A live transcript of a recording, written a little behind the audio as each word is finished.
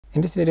In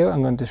this video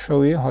I'm going to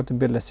show you how to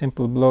build a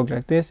simple blog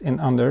like this in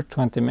under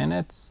 20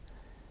 minutes.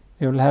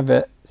 We will have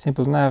a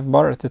simple nav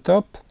bar at the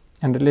top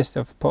and a list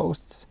of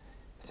posts.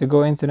 If you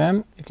go into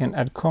them, you can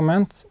add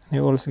comments, and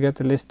you also get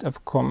a list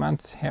of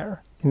comments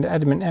here. In the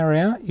admin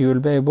area you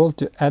will be able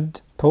to add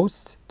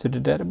posts to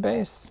the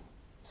database.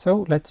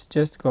 So let's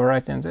just go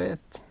right into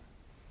it.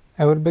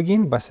 I will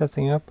begin by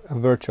setting up a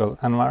virtual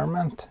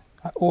environment.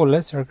 I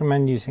always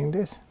recommend using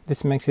this.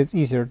 This makes it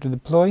easier to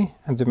deploy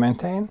and to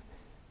maintain.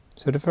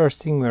 So the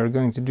first thing we are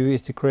going to do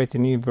is to create a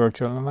new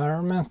virtual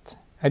environment.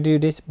 I do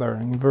this by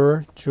running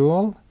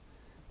virtual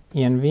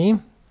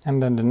env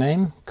and then the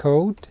name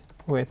code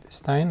with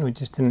Stein,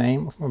 which is the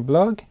name of my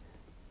blog,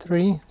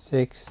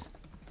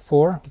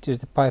 364, which is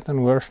the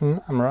Python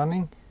version I'm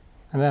running,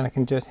 and then I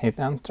can just hit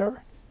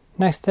enter.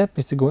 Next step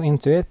is to go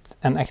into it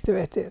and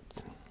activate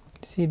it.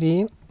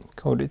 cd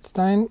code with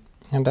Stein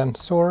and then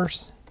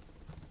source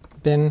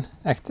bin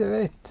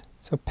activate.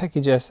 So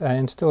packages I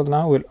installed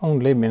now will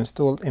only be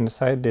installed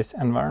inside this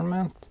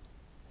environment.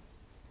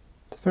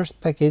 The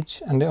first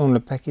package and the only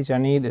package I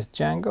need is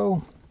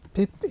Django.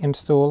 Pip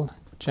install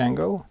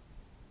Django.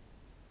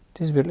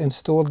 This will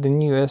install the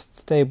newest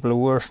stable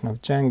version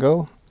of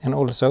Django and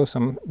also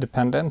some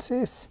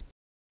dependencies.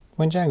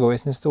 When Django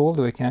is installed,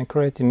 we can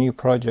create a new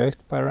project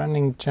by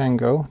running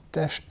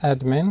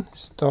Django-admin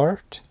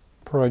start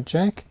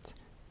project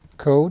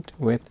code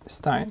with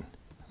Stein.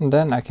 And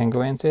then I can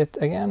go into it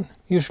again.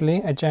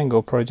 Usually a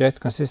Django project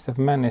consists of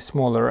many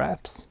smaller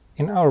apps.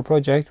 In our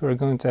project we're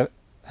going to have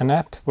an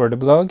app for the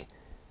blog.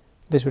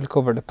 This will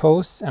cover the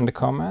posts and the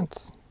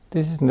comments.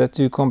 This isn't a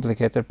too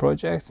complicated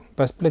project.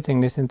 By splitting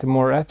this into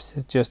more apps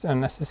is just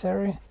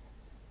unnecessary.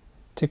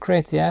 To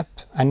create the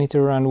app I need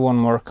to run one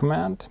more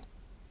command.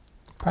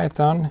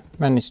 Python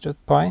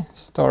manage.py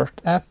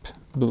start app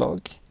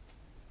blog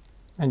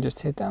and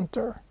just hit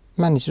enter.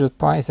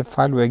 Manage.py is a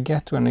file we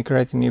get when we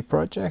create a new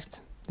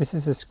project. This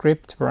is a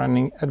script for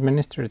running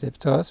administrative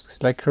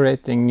tasks like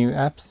creating new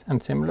apps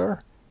and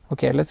similar.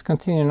 Okay, let's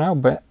continue now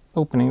by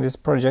opening this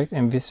project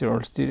in Visual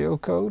Studio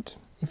Code.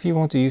 If you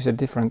want to use a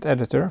different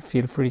editor,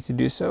 feel free to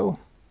do so.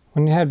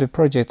 When you have the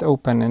project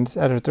open in this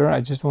editor,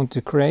 I just want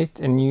to create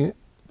a new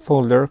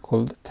folder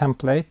called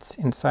templates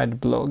inside the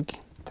blog.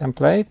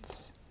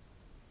 Templates.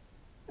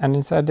 And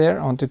inside there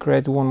I want to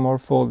create one more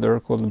folder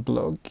called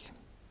blog.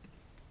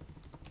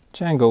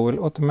 Django will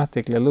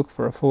automatically look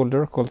for a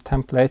folder called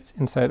templates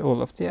inside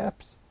all of the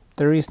apps.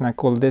 The reason I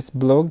call this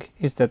blog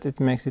is that it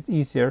makes it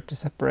easier to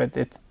separate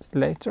it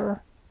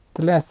later.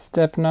 The last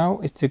step now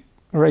is to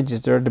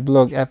register the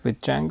blog app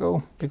with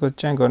Django, because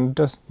Django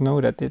doesn't know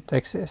that it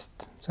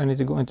exists. So I need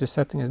to go into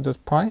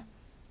settings.py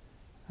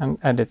and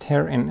add it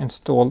here in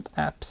installed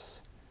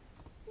apps.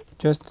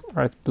 Just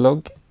write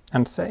blog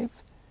and save.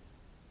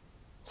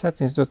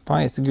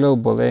 Settings.py is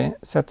globally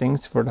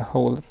settings for the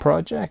whole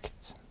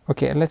project.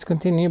 Okay, let's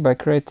continue by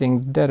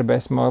creating the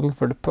database model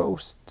for the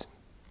post.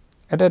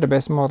 A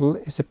database model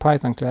is a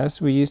Python class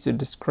we use to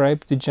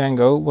describe to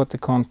Django what the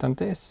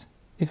content is.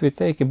 If we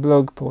take a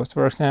blog post,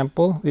 for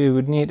example, we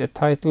would need a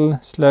title,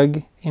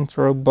 slug,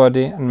 intro,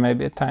 body, and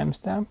maybe a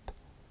timestamp.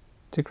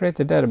 To create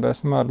a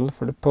database model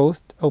for the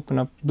post, open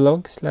up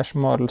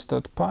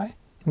blog/models.py,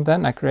 and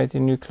then I create a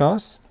new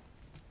class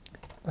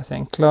by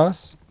saying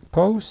class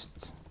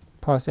post,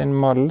 pass in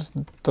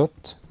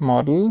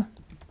models.model.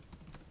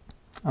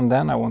 And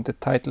then I want the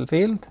title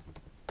field,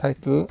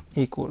 title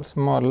equals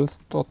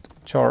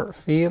models.char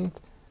field,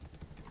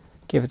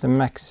 give it a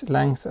max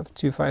length of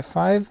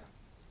 255,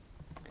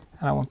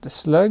 and I want the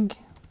slug,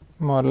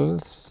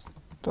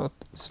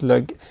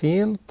 models.slug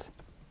field.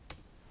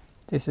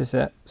 This is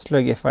a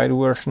slugified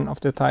version of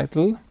the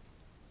title.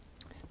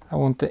 I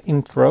want the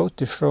intro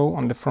to show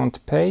on the front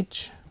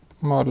page,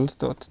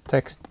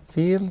 models.text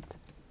field,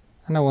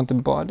 and I want the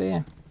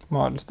body,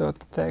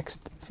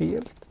 models.text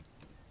field.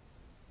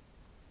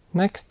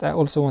 Next, I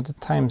also want a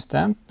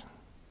timestamp.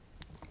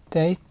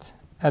 Date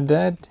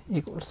added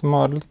equals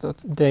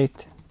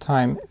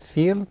models.datetime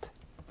field,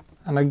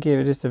 and I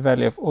give this a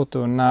value of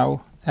auto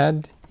now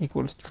add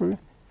equals true.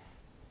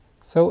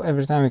 So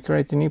every time we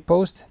create a new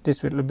post,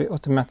 this will be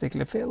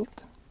automatically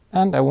filled.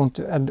 And I want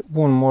to add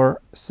one more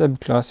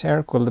subclass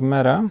here called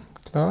meta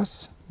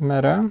class.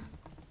 Meta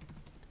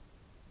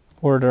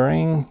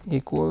ordering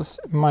equals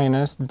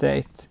minus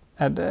date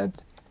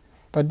added.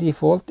 By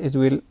default, it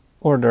will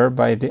order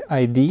by the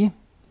ID,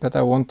 but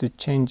I want to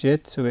change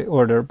it so we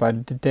order by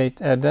the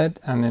date added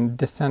and in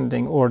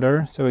descending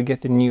order, so we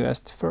get the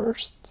newest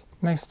first.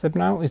 Next step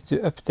now is to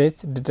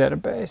update the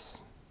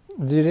database.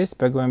 Do this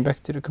by going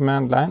back to the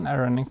command line and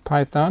running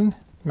Python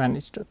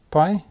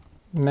manage.py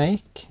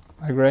make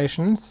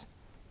migrations.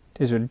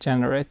 This will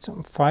generate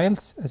some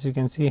files, as you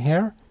can see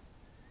here,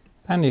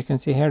 and you can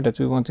see here that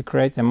we want to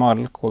create a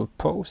model called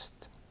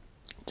post.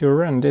 To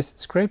run this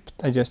script,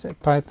 I just say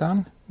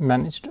Python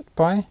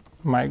manage.py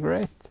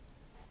migrate.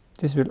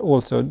 This will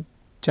also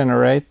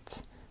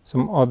generate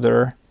some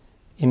other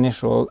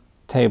initial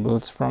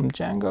tables from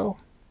Django.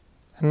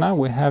 And now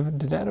we have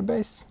the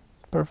database.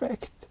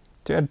 Perfect.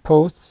 To add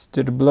posts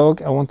to the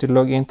blog, I want to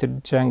log into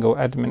the Django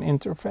admin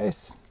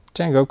interface.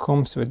 Django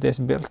comes with this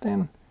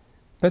built-in,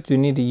 but we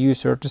need a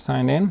user to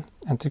sign in,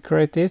 and to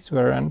create this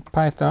we're in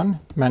Python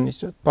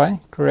manage.py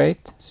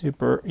create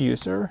super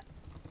user.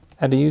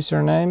 Add a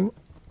username,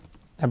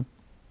 an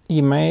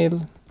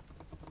email,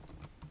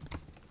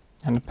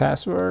 and a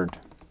password.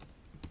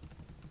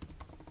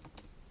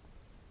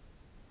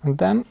 And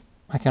then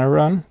I can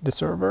run the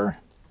server.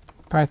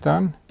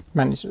 Python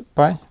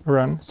manage.py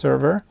run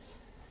server.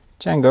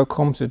 Django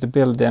comes with a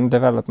built-in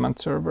development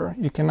server.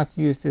 You cannot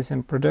use this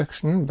in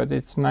production, but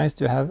it's nice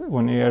to have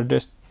when you are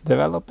just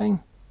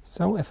developing.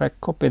 So if I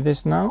copy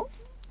this now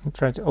and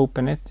try to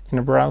open it in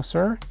a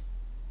browser,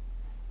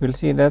 we'll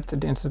see that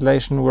the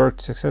installation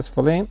worked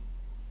successfully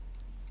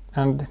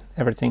and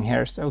everything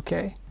here is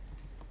okay.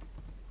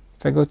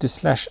 If I go to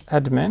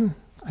 /admin,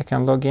 I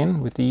can log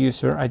in with the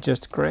user I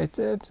just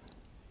created.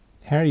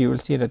 Here you will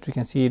see that we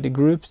can see the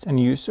groups and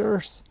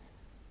users,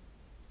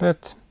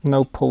 but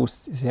no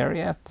post is here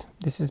yet.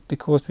 This is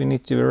because we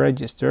need to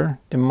register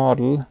the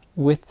model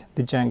with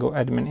the Django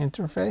admin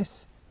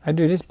interface. I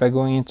do this by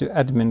going into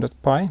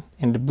admin.py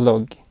in the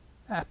blog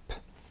app.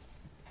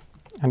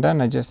 And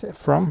then I just say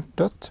from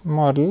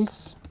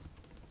 .models,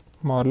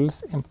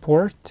 models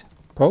import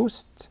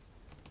post,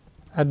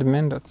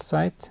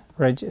 admin.site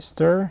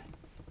register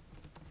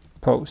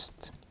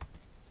post,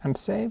 and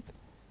save.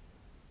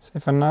 So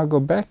if I now go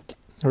back,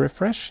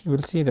 refresh, you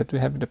will see that we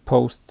have the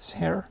posts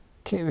here.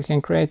 Okay, we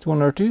can create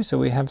one or two, so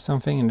we have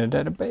something in the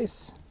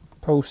database.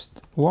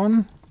 Post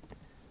 1,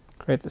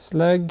 create a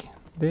slug.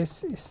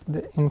 This is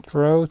the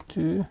intro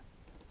to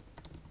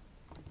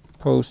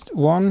post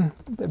 1,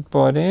 the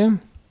body,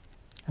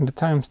 and the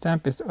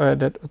timestamp is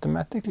added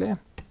automatically.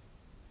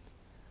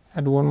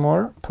 Add one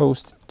more,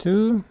 post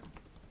 2,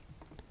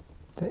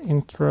 the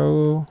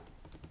intro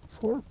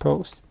for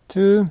post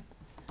 2,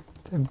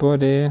 the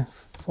body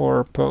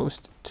for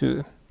post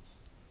 2,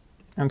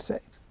 and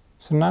save.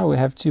 So now we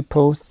have 2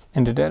 posts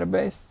in the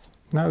database.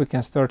 Now we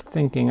can start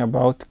thinking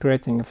about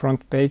creating a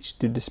front page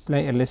to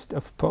display a list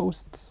of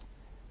posts.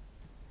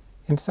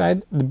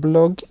 Inside the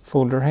blog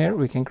folder here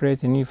we can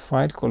create a new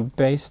file called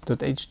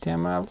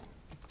base.html.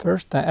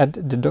 First I add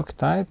the doc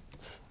type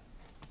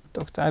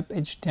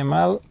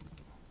HTML,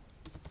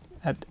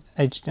 add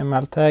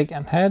HTML tag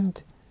and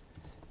head,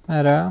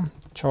 meta,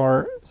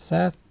 char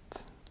set,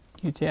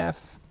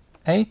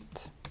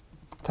 UTF-8,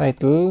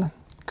 title,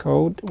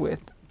 code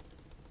with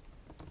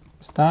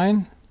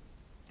Stein,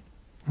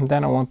 and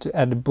then I want to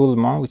add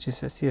Bulma, which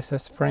is a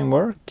CSS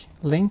framework,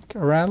 link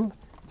rel,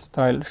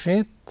 style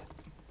sheet,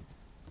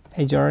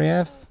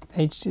 href,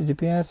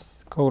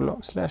 https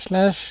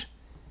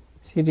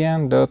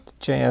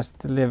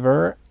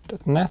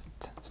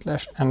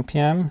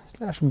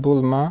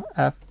cdn.jsdeliver.net/npm/bulma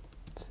at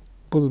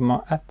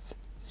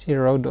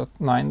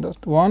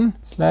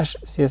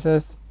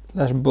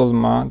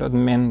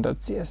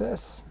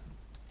 0.9.1/css/bulma.min.css.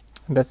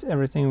 That's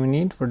everything we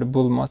need for the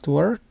Bulma to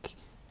work.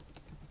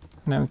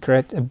 And then we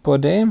create a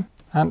body,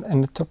 and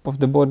in the top of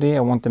the body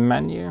I want a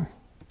menu.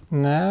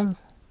 Nav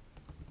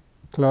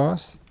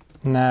class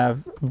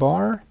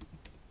navbar,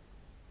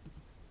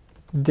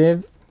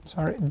 div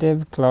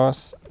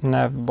class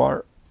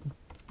navbar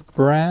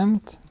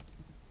brand,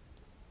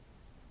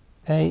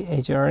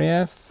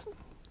 href,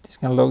 this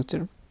can log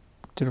to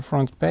the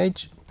front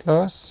page,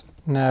 class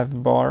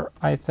navbar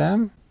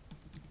item,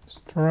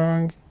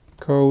 strong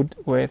code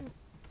with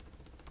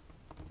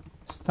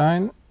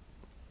Stein.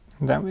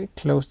 Then we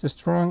close the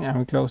strong and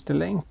we close the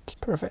link.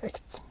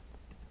 Perfect.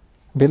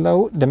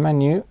 Below the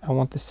menu I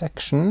want a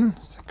section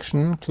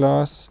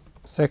class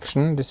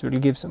section. This will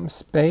give some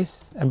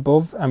space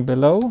above and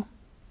below.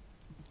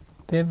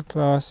 Div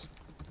class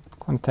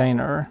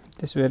container.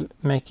 This will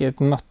make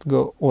it not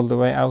go all the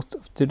way out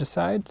to the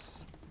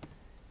sides.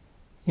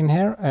 In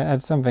here I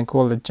add something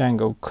called a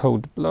Django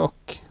code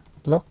block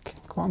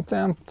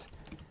content.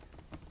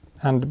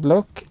 And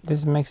block,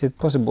 this makes it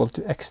possible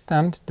to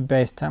extend the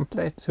base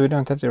template, so we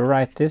don't have to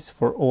write this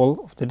for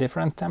all of the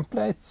different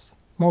templates.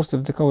 Most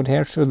of the code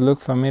here should look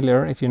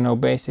familiar if you know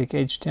basic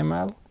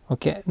HTML.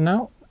 Okay,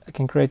 now I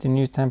can create a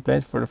new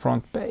template for the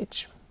front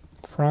page.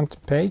 Front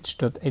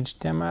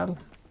page.html.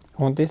 I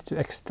want this to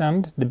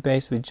extend the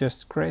base we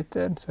just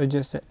created, so I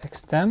just say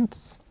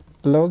extends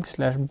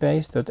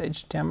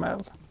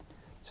blog/base.html.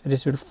 So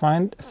this will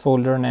find a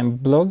folder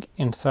named blog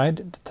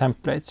inside the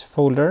templates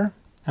folder,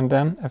 and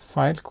then a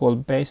file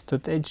called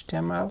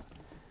base.html.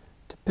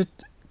 To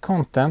put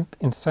content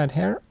inside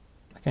here,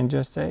 I can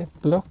just say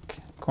block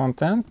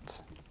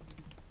content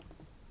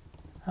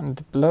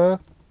and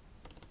block,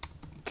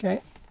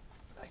 okay,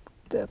 like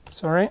that,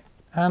 sorry.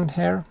 And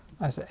here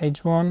as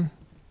h1,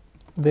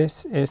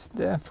 this is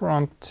the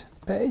front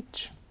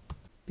page.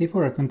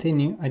 Before I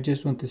continue, I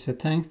just want to say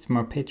thanks to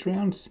my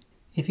Patreons.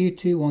 If you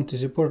too want to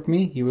support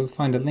me, you will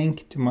find a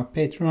link to my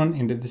Patreon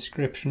in the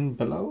description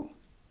below.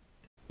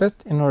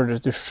 But in order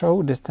to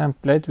show this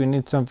template, we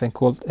need something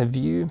called a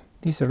view.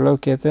 These are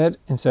located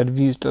inside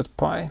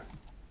views.py. You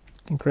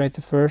can create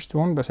the first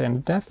one by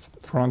saying def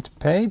front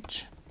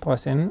page,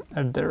 pass in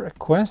the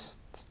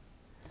request,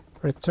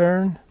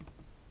 return,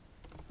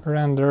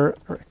 render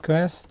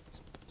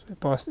request. So we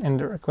pass in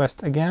the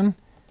request again,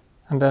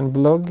 and then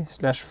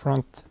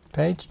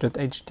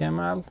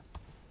blog/frontpage.html.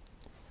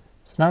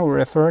 So now we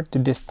refer to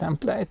this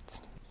template.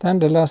 Then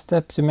the last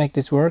step to make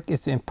this work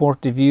is to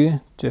import the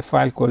view to a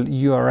file called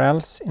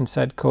URLs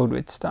inside Code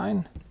with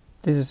Stein.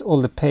 This is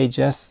all the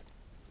pages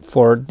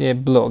for the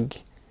blog.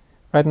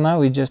 Right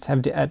now we just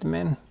have the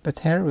admin, but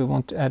here we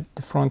want to add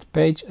the front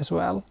page as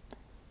well.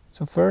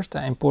 So first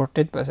I import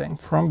it by saying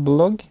from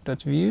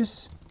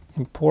blog.views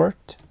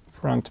import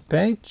front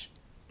page,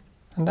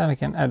 and then I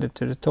can add it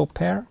to the top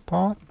here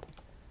path.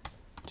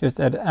 Just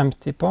add an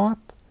empty path,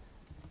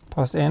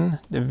 pass in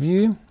the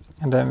view,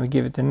 and then we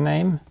give it a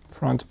name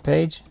front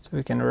page so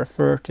we can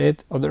refer to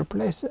it other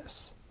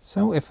places.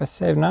 So if I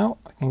save now,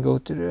 I can go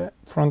to the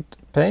front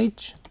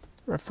page,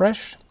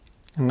 refresh,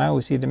 and now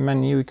we see the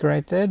menu we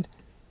created,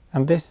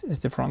 and this is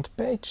the front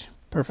page.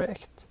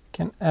 Perfect.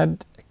 Can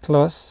add a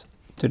class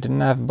to the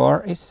nav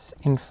bar is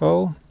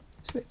info,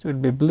 so it will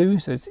be blue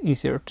so it's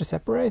easier to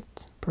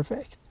separate.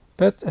 Perfect.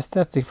 But a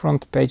static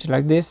front page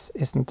like this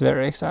isn't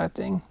very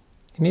exciting.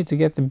 You need to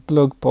get the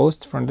blog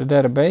post from the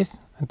database,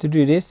 and to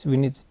do this we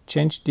need to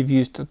change the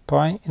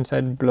views.py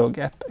inside the blog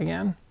app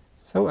again.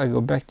 So I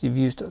go back to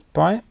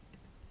views.py,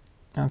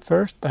 and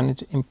first I need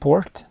to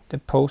import the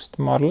post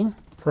model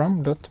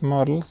from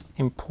 .models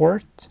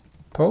import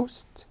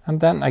post, and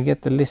then I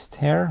get the list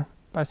here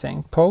by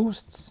saying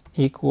posts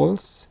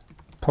equals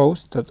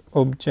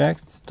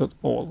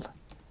post.objects.all.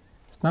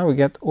 So now we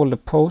get all the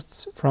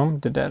posts from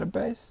the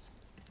database.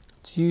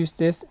 To use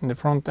this in the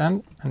front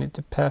end, I need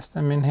to pass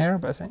them in here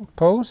by saying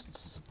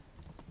posts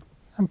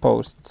and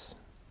posts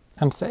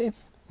and save.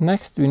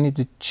 Next we need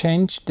to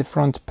change the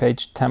front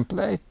page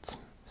template.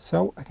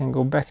 So I can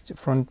go back to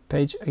front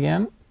page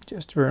again,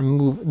 just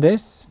remove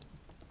this,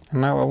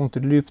 and now I want to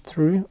loop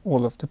through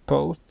all of the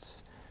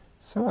posts.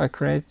 So I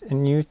create a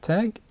new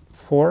tag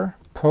for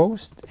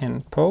post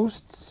in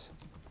posts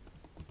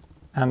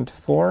and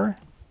for,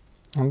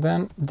 and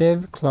then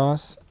div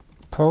class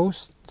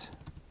post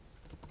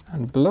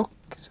and block.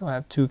 So I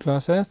have two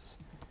classes,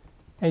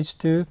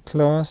 h2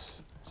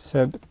 class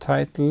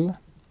subtitle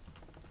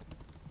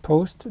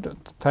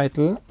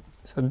post.title.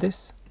 So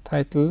this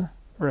title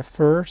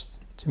refers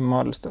to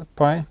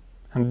models.py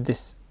and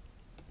this.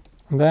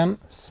 And then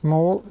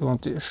small, we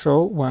want to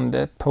show when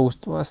the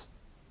post was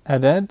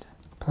added,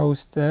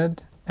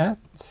 posted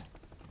at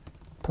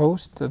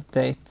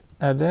post.date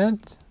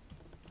added,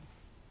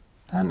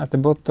 and at the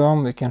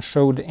bottom we can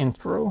show the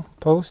intro,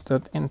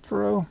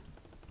 post.intro,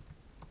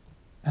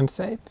 and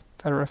save.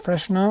 If I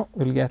refresh now,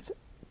 we'll get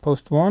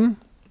post 1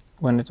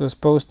 when it was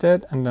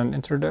posted, and then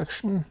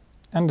introduction,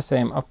 and the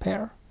same up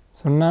here.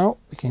 So now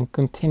we can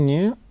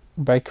continue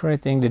by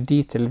creating the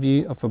detail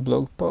view of a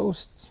blog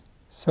post.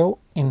 So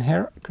in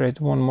here, create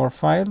one more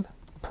file,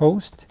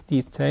 post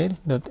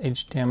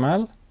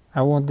detail.html.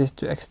 I want this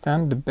to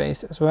extend the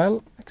base as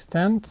well.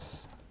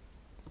 Extends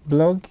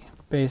blog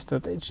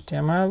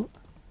base.html,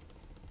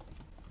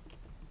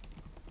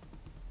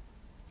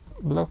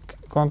 block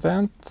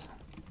content,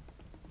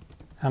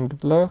 and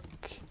block.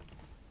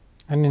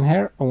 And in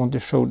here I want to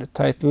show the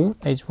title,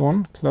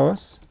 h1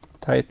 class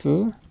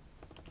title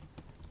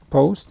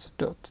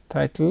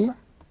post.title.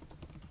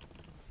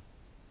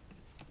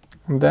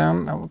 And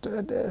then I want to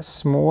add a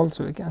small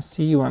so we can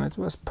see when it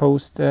was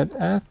posted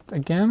at,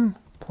 again,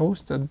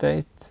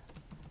 post.date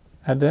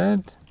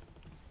added,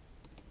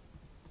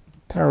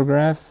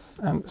 paragraph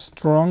and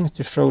strong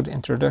to show the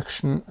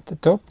introduction at the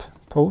top,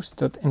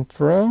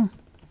 post.intro.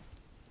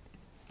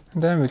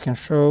 And then we can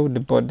show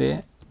the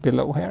body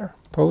below here,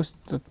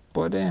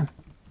 post.body.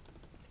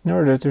 In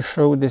order to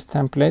show this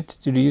template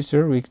to the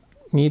user, we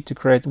need to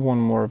create one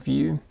more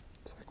view.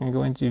 So I can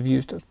go into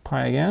views.py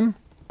again,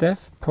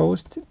 def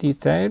post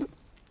detail,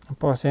 and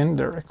pass in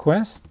the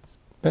request.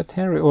 But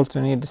here we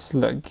also need the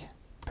slug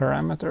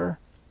parameter.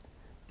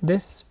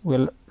 This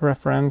will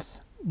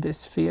reference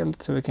this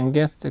field so we can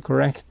get the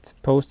correct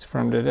post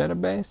from the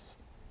database.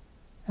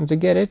 And to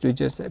get it, we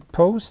just say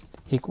post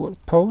equal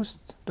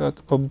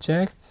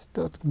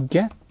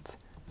post.objects.get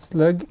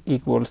slug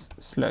equals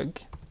slug.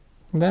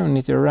 And then we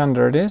need to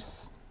render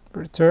this,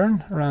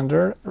 return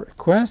render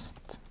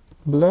request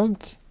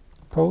blog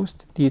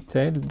post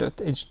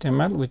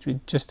detail.html, which we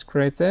just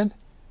created.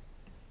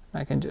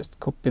 I can just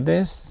copy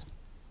this,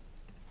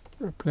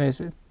 replace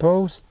with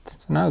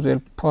post. So now it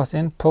will pass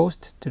in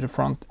post to the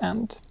front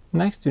end.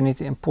 Next we need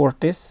to import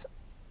this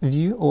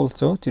view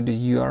also to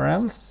the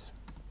URLs.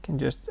 Can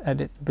just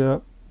add it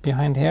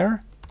behind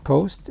here,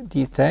 post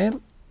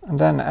detail, and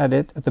then add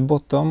it at the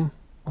bottom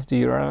of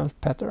the URL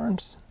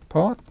patterns,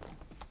 path,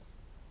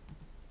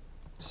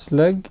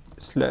 slug.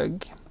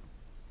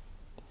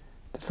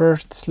 The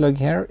first slug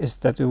here is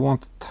that we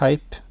want to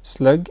type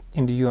slug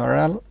in the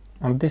URL,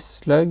 and this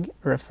slug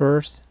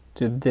refers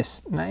to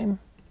this name.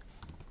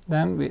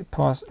 Then we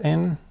pass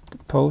in the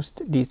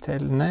post detail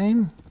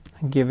name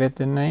and give it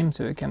the name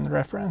so we can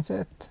reference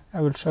it.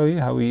 I will show you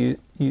how we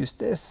use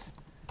this.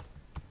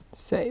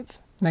 Save.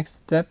 Next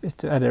step is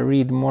to add a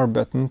read more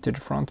button to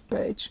the front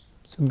page.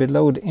 So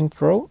below the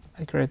intro,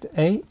 I create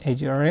a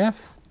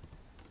href,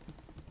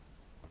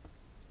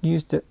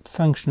 use the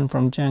function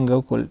from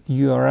Django called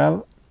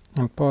URL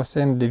and pass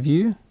in the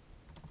view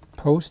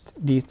post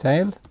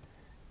detail,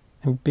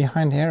 and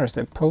behind here is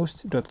a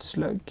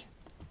post.slug.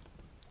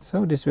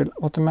 So this will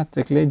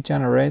automatically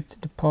generate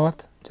the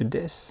path to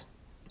this.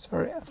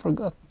 Sorry, I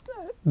forgot,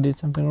 I did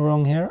something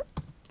wrong here.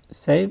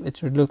 Save, it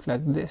should look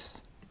like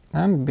this.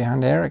 And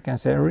behind here I can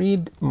say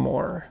read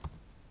more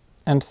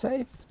and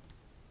save.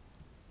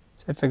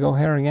 So if I go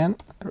here again,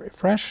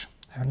 refresh,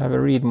 I will have a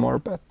read more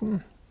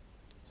button.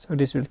 So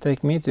this will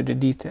take me to the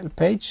detail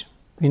page.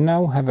 We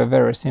now have a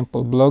very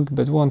simple blog,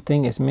 but one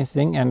thing is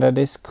missing, and that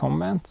is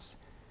comments.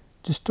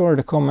 To store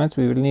the comments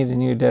we will need a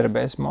new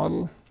database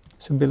model.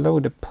 So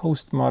below the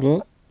post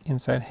model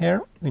inside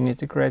here we need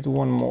to create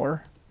one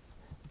more.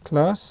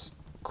 Class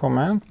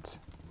comment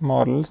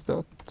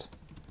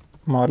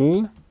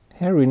models.model.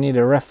 Here we need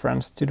a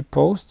reference to the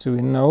post so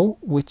we know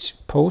which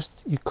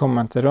post you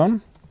commented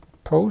on.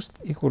 Post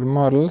equal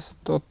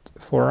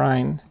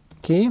models.foreign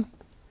key.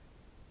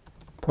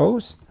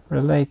 Post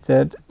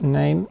related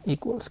name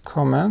equals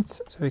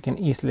comments, so we can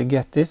easily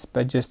get this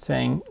by just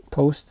saying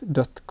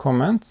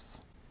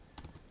post.comments.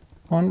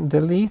 On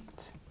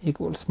delete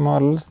equals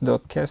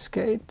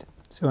models.cascade.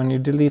 So when you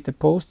delete the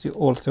post you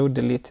also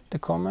delete the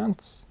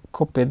comments.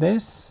 Copy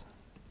this,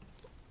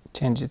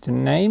 change it to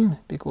name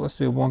because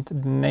we want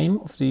the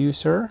name of the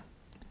user.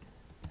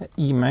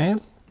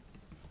 Email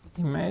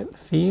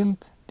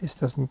field, this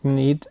doesn't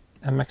need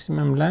a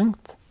maximum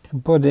length.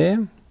 Body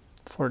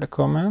for the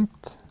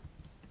comment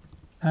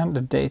and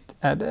the date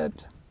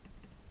added.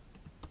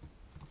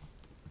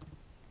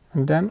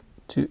 And then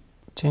to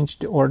change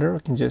the order we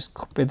can just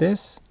copy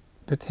this,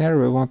 but here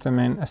we want them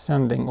in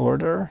ascending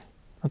order.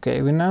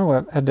 Okay, we now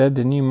have added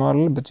the new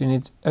model, but we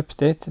need to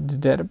update the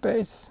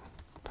database.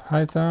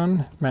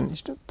 Python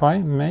manage.py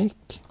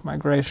make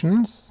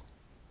migrations.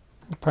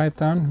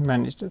 Python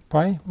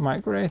manage.py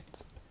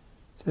migrate.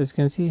 So as you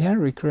can see here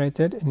we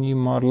created a new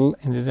model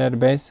in the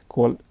database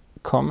called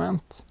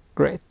comment.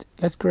 Great,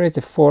 let's create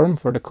a form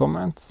for the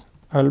comments.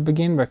 I will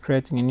begin by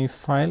creating a new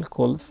file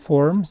called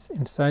forms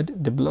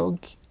inside the blog.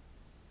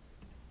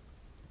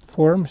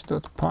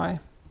 Forms.py.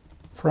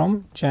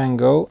 From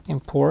Django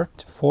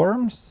import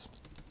forms,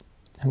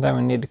 and then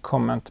we need a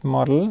comment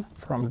model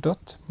from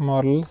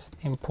 .models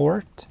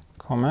import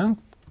comment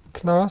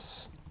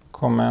class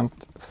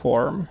comment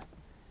form.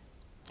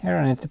 Here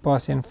I need to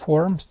pass in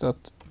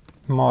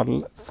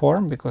forms.model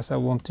form because I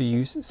want to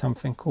use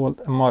something called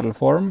a model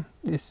form.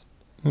 This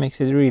makes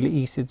it really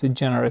easy to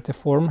generate a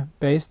form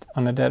based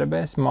on a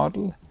database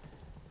model.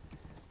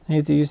 I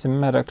need to use a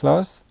meta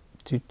class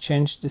to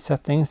change the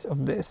settings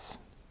of this.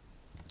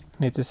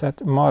 I need to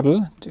set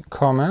model to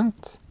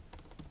comment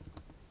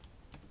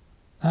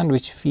and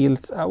which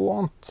fields I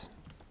want.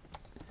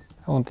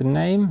 I want the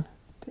name,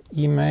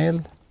 the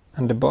email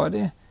and the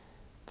body.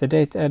 The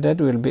date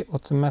added will be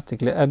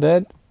automatically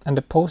added, and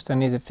the post I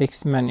need to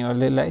fix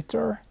manually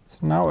later.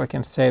 So now I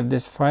can save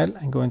this file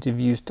and go into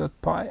views.py.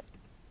 I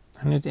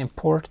need to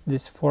import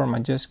this form I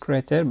just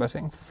created by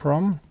saying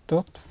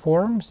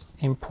from.forms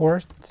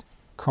import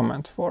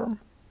comment form.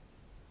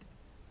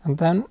 And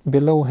then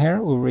below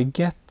here we will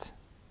get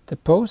the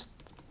post.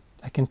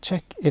 I can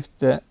check if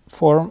the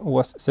form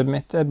was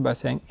submitted by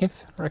saying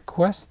if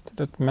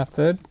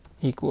request.method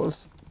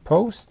equals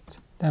post.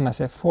 Then I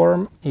say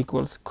form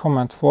equals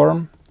comment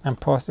form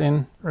and pass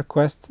in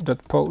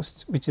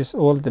request.post, which is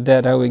all the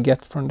data we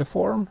get from the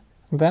form.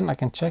 Then I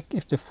can check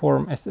if the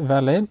form is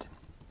valid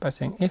by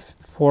saying if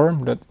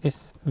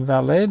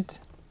form.isValid.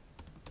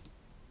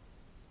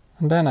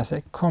 And then I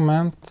say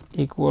comment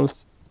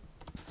equals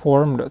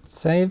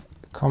form.save.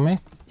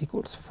 Commit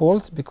equals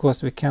false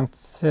because we can't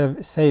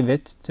save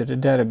it to the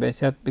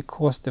database yet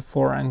because the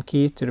foreign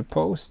key to the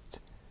post.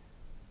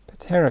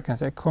 But here I can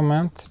say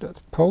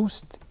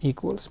comment.post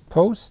equals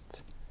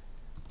post,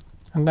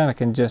 and then I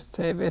can just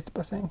save it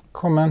by saying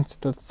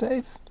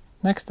comment.save.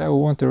 Next I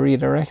want to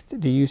redirect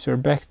the user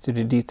back to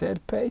the detail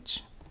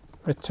page.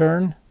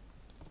 Return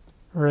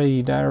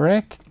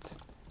redirect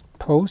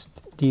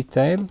post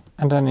detail,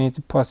 and then I need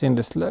to pass in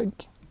the slug.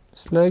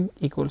 Slug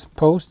equals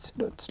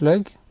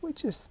post.slug,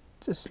 which is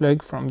the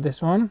slug from this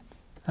one,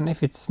 and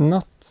if it's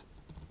not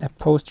a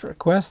post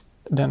request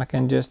then I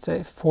can just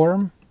say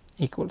form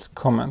equals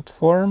comment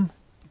form,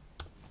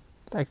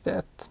 like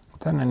that.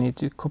 Then I need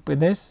to copy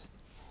this,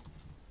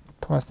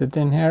 paste it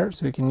in here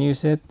so we can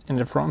use it in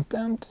the front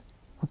end.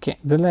 Okay,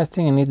 the last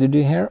thing I need to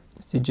do here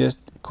is to just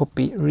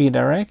copy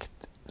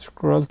redirect,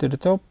 scroll to the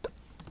top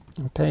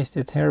and paste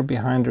it here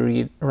behind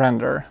the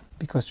render,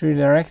 because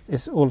redirect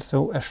is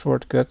also a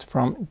shortcut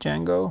from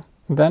Django.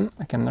 Then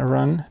I can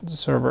run the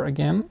server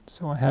again,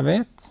 so I have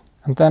it.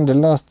 And then the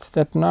last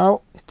step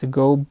now is to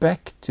go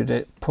back to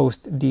the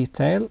post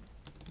detail.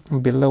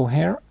 And below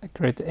here I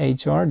create the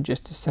HR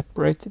just to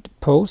separate the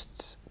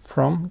posts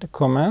from the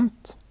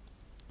comment.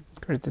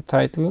 Create the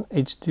title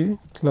h2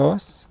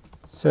 class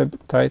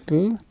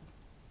subtitle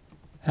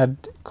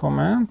add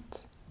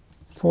comment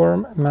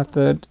form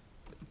method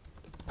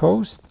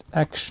post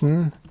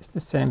action is the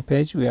same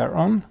page we are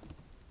on.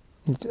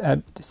 Need to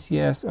add the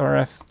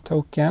CSRF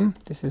token.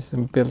 This is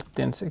some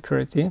built-in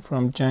security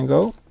from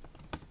Django.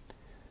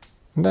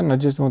 And then I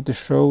just want to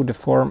show the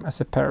form as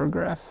a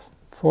paragraph.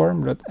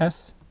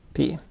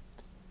 Form.sp.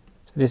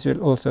 So this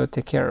will also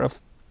take care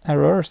of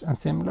errors and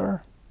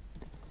similar.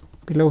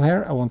 Below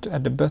here I want to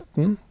add a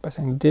button by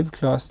saying div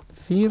class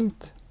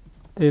field,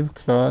 div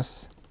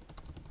class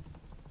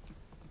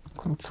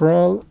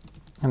control,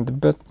 and the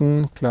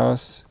button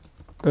class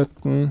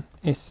button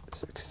is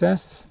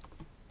success,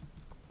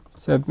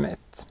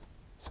 submit.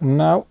 So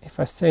now if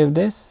I save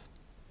this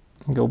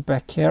and go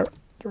back here,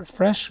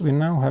 refresh, we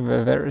now have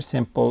a very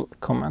simple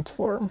comment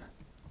form.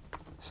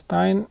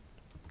 Stein,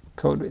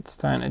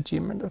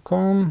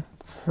 codewithstein@gmail.com,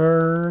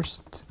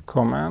 first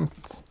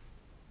comment,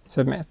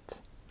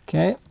 submit.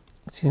 Okay,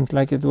 it seems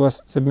like it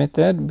was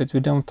submitted, but we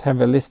don't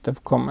have a list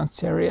of comments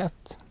here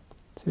yet.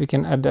 So we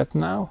can add that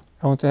now.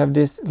 I want to have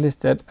this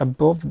listed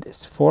above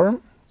this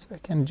form, so I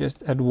can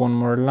just add one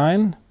more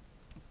line.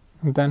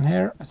 And then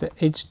here I say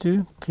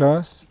h2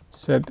 class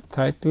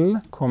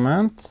subtitle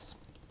comments.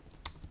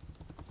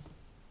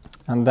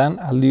 And then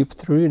I loop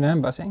through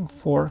them by saying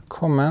for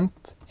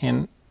comment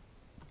in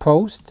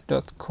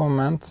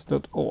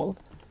post.comments.all.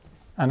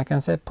 And I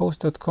can say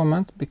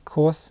post.comment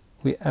because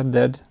we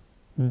added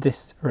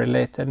this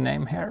related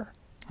name here.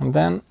 And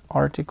then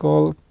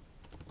article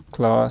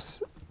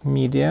class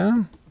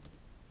media,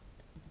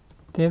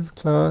 div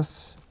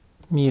class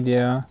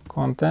media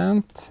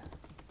content,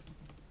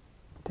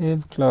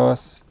 div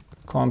class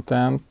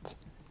content,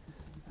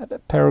 add a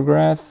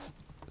paragraph,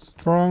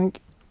 strong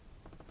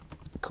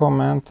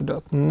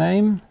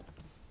comment.name.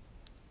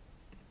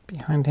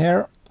 Behind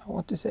here I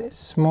want to say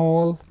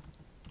small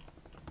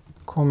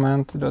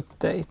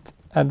comment.date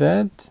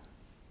added,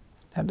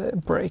 add a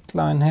break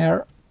line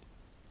here,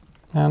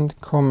 and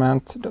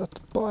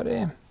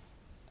comment.body.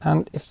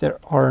 And if there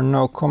are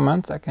no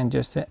comments I can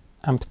just say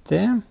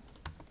empty,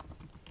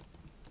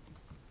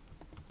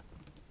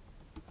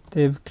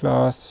 div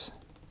class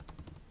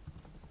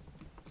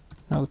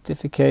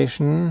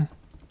notification,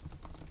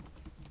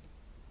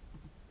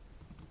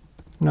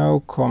 no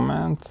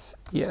comments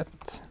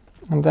yet.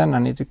 And then I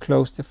need to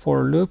close the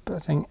for loop by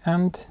saying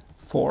end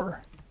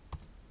for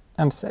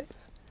and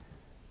save.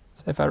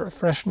 So if I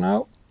refresh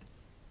now,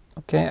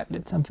 okay, I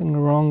did something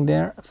wrong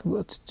there. I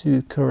forgot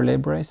 2 curly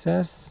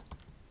braces.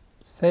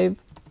 Save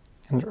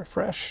and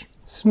refresh.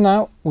 So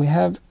now we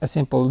have a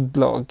simple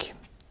blog,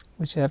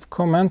 which have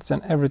comments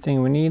and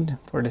everything we need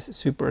for this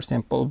super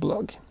simple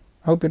blog.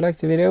 I hope you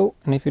liked the video,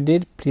 and if you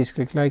did, please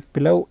click like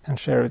below and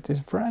share it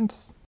with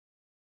friends.